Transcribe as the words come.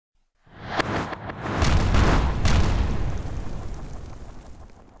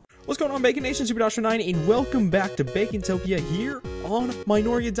What's going on, Bacon Nation? Super9, and welcome back to Bacon-topia here on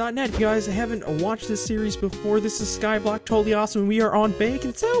Minoria.net. If you guys haven't watched this series before, this is Skyblock, totally awesome. We are on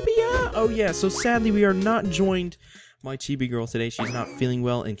Bacon-topia! Oh yeah, so sadly we are not joined by Chibi Girl today. She's not feeling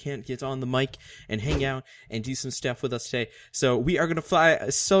well and can't get on the mic and hang out and do some stuff with us today. So we are going to fly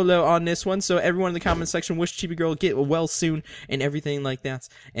solo on this one. So everyone in the comment section wish Chibi Girl get well soon and everything like that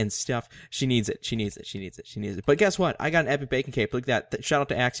and stuff. She needs it. She needs it. She needs it. She needs it. But guess what? I got an epic bacon cape. Look at that. Shout out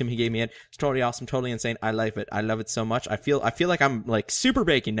to Axiom. He gave me it. It's totally awesome. Totally insane. I love it. I love it so much. I feel like I'm like super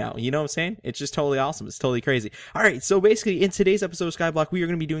bacon now. You know what I'm saying? It's just totally awesome. It's totally crazy. All right. So basically in today's episode of Skyblock, we are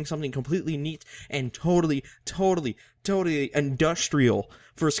going to be doing something completely neat and totally industrial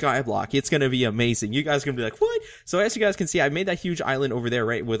for Skyblock. It's gonna be amazing. You guys are gonna be like, what? So as you guys can see, I made that huge island over there,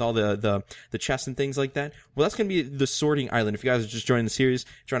 right, with all the chests and things like that. Well, that's gonna be the sorting island. If you guys are just joining the series,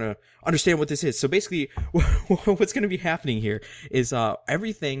 trying to understand what this is. So basically, what's gonna be happening here is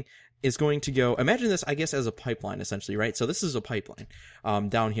everything is going to go, imagine this, I guess, as a pipeline, essentially, right? So this is a pipeline,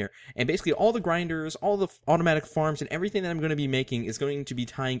 down here. And basically all the grinders, all the automatic farms, and everything that I'm going to be making is going to be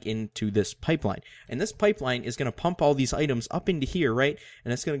tying into this pipeline. And this pipeline is going to pump all these items up into here, right?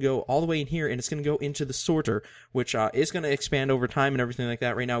 And it's going to go all the way in here, and it's going to go into the sorter, which, is going to expand over time and everything like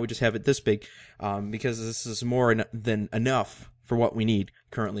that. Right now, we just have it this big, because this is more than enough for what we need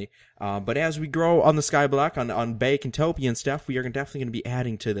currently. But as we grow on the Skyblock, on Bacon-topia and stuff, we are definitely going to be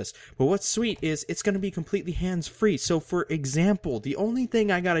adding to this. But what's sweet is it's going to be completely hands-free. So for example, the only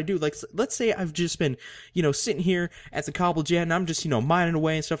thing I got to do, like, let's say I've just been, sitting here at the cobble jet and I'm just, mining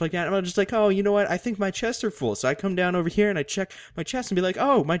away and stuff like that. And I'm just like, oh, you know what? I think my chests are full. So I come down over here and I check my chest and be like,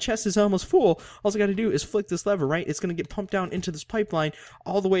 oh, my chest is almost full. All I got to do is flick this lever, right? It's going to get pumped down into this pipeline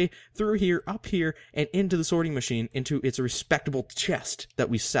all the way through here, up here, and into the sorting machine, into its respectable chest that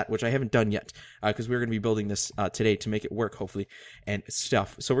we set, which I haven't done yet, because we're going to be building this today to make it work, hopefully, and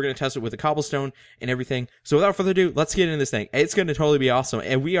stuff. So we're going to test it with the cobblestone and everything. So without further ado, let's get into this thing. It's going to totally be awesome,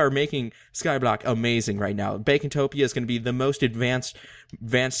 and we are making Skyblock amazing right now. Bacon-topia is going to be the most advanced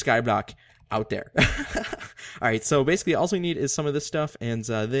Skyblock out there. Alright, so basically all we need is some of this stuff and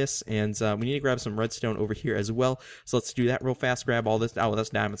this, and we need to grab some redstone over here as well. So let's do that real fast. Grab all this. Oh, that's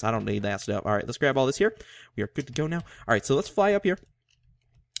diamonds. I don't need that stuff. Alright, let's grab all this here. We are good to go now. Alright, so let's fly up here.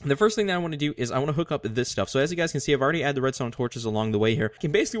 The first thing that I want to do is I want to hook up this stuff. So as you guys can see, I've already added the redstone torches along the way here.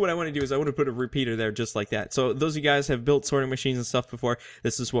 And basically what I want to do is I want to put a repeater there just like that. So those of you guys have built sorting machines and stuff before,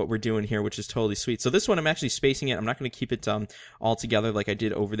 this is what we're doing here, which is totally sweet. So this one I'm actually spacing it. I'm not going to keep it all together like I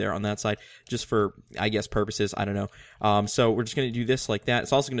did over there on that side, just for, I guess, purposes. I don't know. So we're just going to do this like that.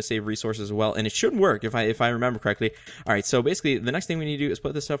 It's also going to save resources as well, and it should work if I remember correctly. All right, so basically the next thing we need to do is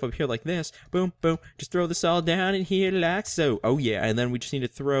put this stuff up here like this. Boom, boom. Just throw this all down in here like so. Oh yeah, and then we just need to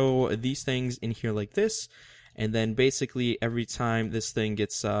throw these things in here like this, and then basically every time this thing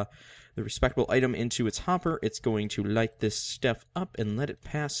gets the respectable item into its hopper, it's going to light this stuff up and let it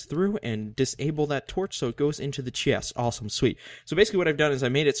pass through and disable that torch so it goes into the chest. Awesome, sweet. So basically what I've done is I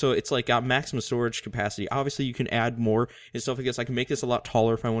made it so it's like got maximum storage capacity. Obviously you can add more and stuff like this. I can make this a lot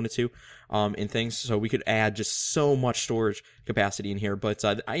taller if I wanted to, and things, so we could add just so much storage capacity in here. But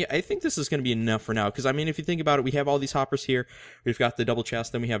I think this is going to be enough for now, because I mean, if you think about it, we have all these hoppers here. We've got the double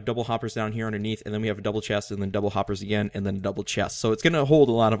chest, then we have double hoppers down here underneath, and then we have a double chest, and then double hoppers again, and then a double chest. So it's going to hold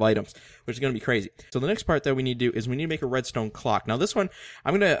a lot of items, which is going to be crazy. So the next part that we need to do is we need to make a redstone clock. Now this one,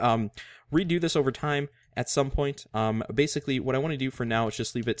 I'm going to redo this over time at some point. Basically what I want to do for now is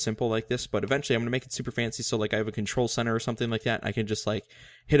just leave it simple like this, but eventually I'm going to make it super fancy, so like I have a control center or something like that. I can just like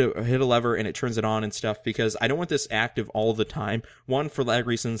hit a lever and it turns it on and stuff, because I don't want this active all the time. One, for lag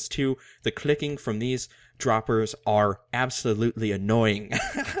reasons. Two, the clicking from these droppers are absolutely annoying.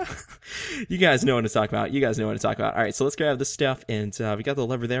 You guys know what I'm talking about. You guys know what I'm talking about. All right, so let's grab this stuff, and we got the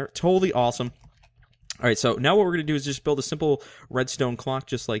lever there. Totally awesome. Alright, so now what we're going to do is just build a simple redstone clock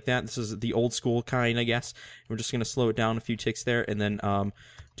just like that. This is the old school kind, I guess. We're just going to slow it down a few ticks there, and then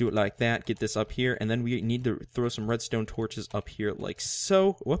do it like that. Get this up here, and then we need to throw some redstone torches up here like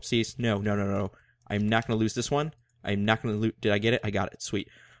so. Whoopsies. No. I'm not going to lose this one. I'm not going to lose. Did I get it? I got it. Sweet.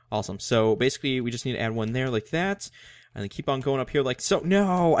 Awesome. So basically, we just need to add one there like that. And then keep on going up here like so.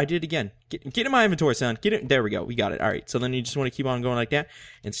 No, I did it again. Get in my inventory, son. Get it. There we go. We got it. All right. So then you just want to keep on going like that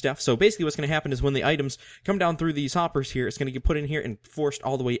and stuff. So basically what's going to happen is when the items come down through these hoppers here, it's going to get put in here and forced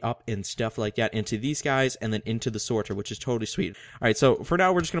all the way up and stuff like that into these guys and then into the sorter, which is totally sweet. All right. So for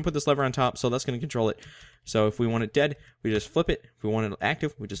now, we're just going to put this lever on top. So that's going to control it. So if we want it dead, we just flip it. If we want it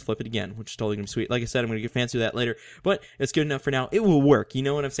active, we just flip it again, which is totally going to be sweet. Like I said, I'm going to get fancy with that later, but it's good enough for now. It will work. You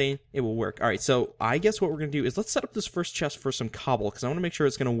know what I'm saying? It will work. All right. So I guess what we're going to do is let's set up this first chest for some cobble, because I want to make sure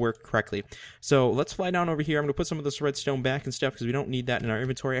it's going to work correctly. exactly. So let's fly down over here. I'm going to put some of this redstone back and stuff because we don't need that in our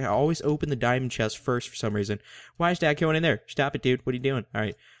inventory. I always open the diamond chest first for some reason. Why is that going in there? Stop it, dude. What are you doing? All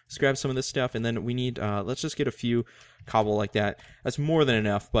right, let's grab some of this stuff, and then we need, let's just get a few cobble like that. That's more than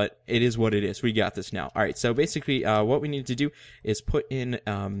enough, but it is what it is. We got this now. All right, so basically what we need to do is put in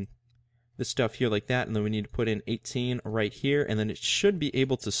this stuff here like that, and then we need to put in 18 right here, and then it should be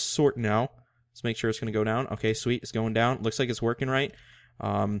able to sort now. Let's make sure it's going to go down. Okay, sweet. It's going down. Looks like it's working right.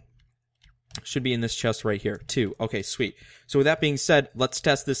 Should be in this chest right here, too. Okay, sweet. So with that being said, let's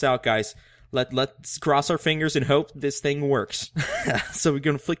test this out, guys. Let's cross our fingers and hope this thing works. So we're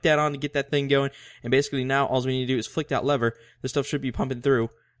going to flick that on to get that thing going. And basically now all we need to do is flick that lever. This stuff should be pumping through,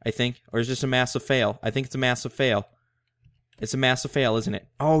 I think. Or is this a massive fail? I think it's a massive fail. It's a massive fail, isn't it?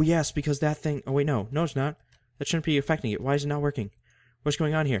 Oh, yes, because that thing... Oh, wait, no. No, it's not. That shouldn't be affecting it. Why is it not working? What's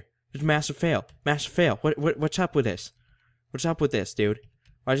going on here? There's a massive fail. Massive fail. What's up with this? What's up with this, dude?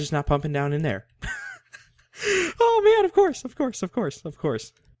 Why is it not pumping down in there? Oh, man, of course.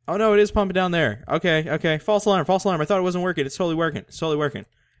 Oh, no, it is pumping down there. Okay. False alarm. I thought it wasn't working. It's totally working.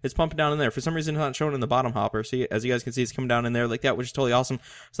 It's pumping down in there. For some reason, it's not showing in the bottom hopper. See, as you guys can see, it's coming down in there like that, which is totally awesome.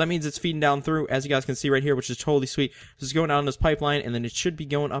 So that means it's feeding down through, as you guys can see right here, which is totally sweet. So it's going down this pipeline, and then it should be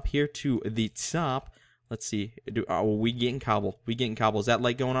going up here to the top. Let's see. We getting cobble. Is that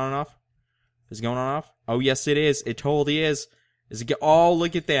light going on and off? Is it going on and off? Oh, yes, it is. It totally is. Oh,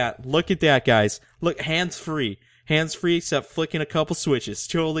 look at that. Look at that, guys. Look, hands-free. Hands-free except flicking a couple switches.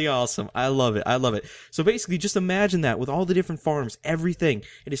 Totally awesome. I love it. So basically, just imagine that with all the different farms, everything.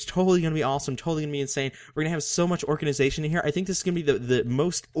 It is totally going to be awesome, totally going to be insane. We're going to have so much organization in here. I think this is going to be the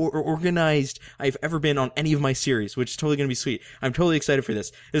most organized I've ever been on any of my series, which is totally going to be sweet. I'm totally excited for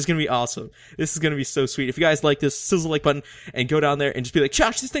this. This is going to be awesome. This is going to be so sweet. If you guys like this, sizzle the like button and go down there and just be like,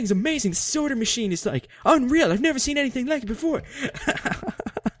 Josh, this thing's amazing. This sorter machine is like unreal. I've never seen anything like it before.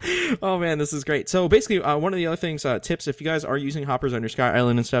 Oh man, this is great. So basically, one of the other things, tips, if you guys are using hoppers on your Sky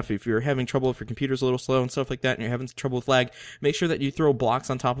Island and stuff, if you're having trouble, if your computer's a little slow and stuff like that, and you're having trouble with lag, make sure that you throw blocks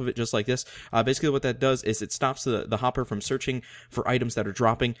on top of it just like this. Basically what that does is it stops the hopper from searching for items that are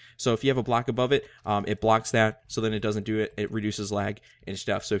dropping. So if you have a block above it, it blocks that, so then it doesn't do it. It reduces lag and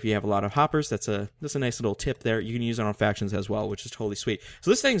stuff. So if you have a lot of hoppers, that's a nice little tip there. You can use it on factions as well, which is totally sweet.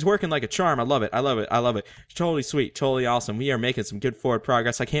 So this thing's working like a charm. I love it. It's totally sweet, totally awesome. We are making some good forward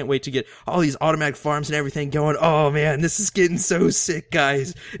progress. I can't wait to get all these automatic farms and everything going. Oh man, this is getting so sick,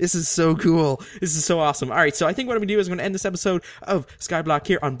 guys. This is so cool. This is so awesome. All right, so I think what I'm gonna do is I'm gonna end this episode of Skyblock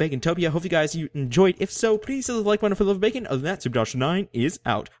here on Bacon-topia. Hope you guys enjoyed. If so, please hit the like button for the love of bacon. Other than that, Super9 is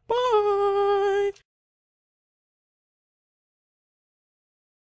out. Bye.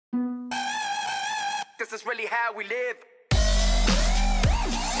 This is really how we live.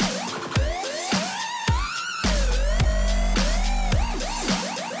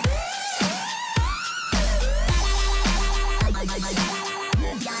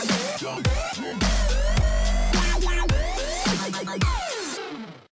 Jump.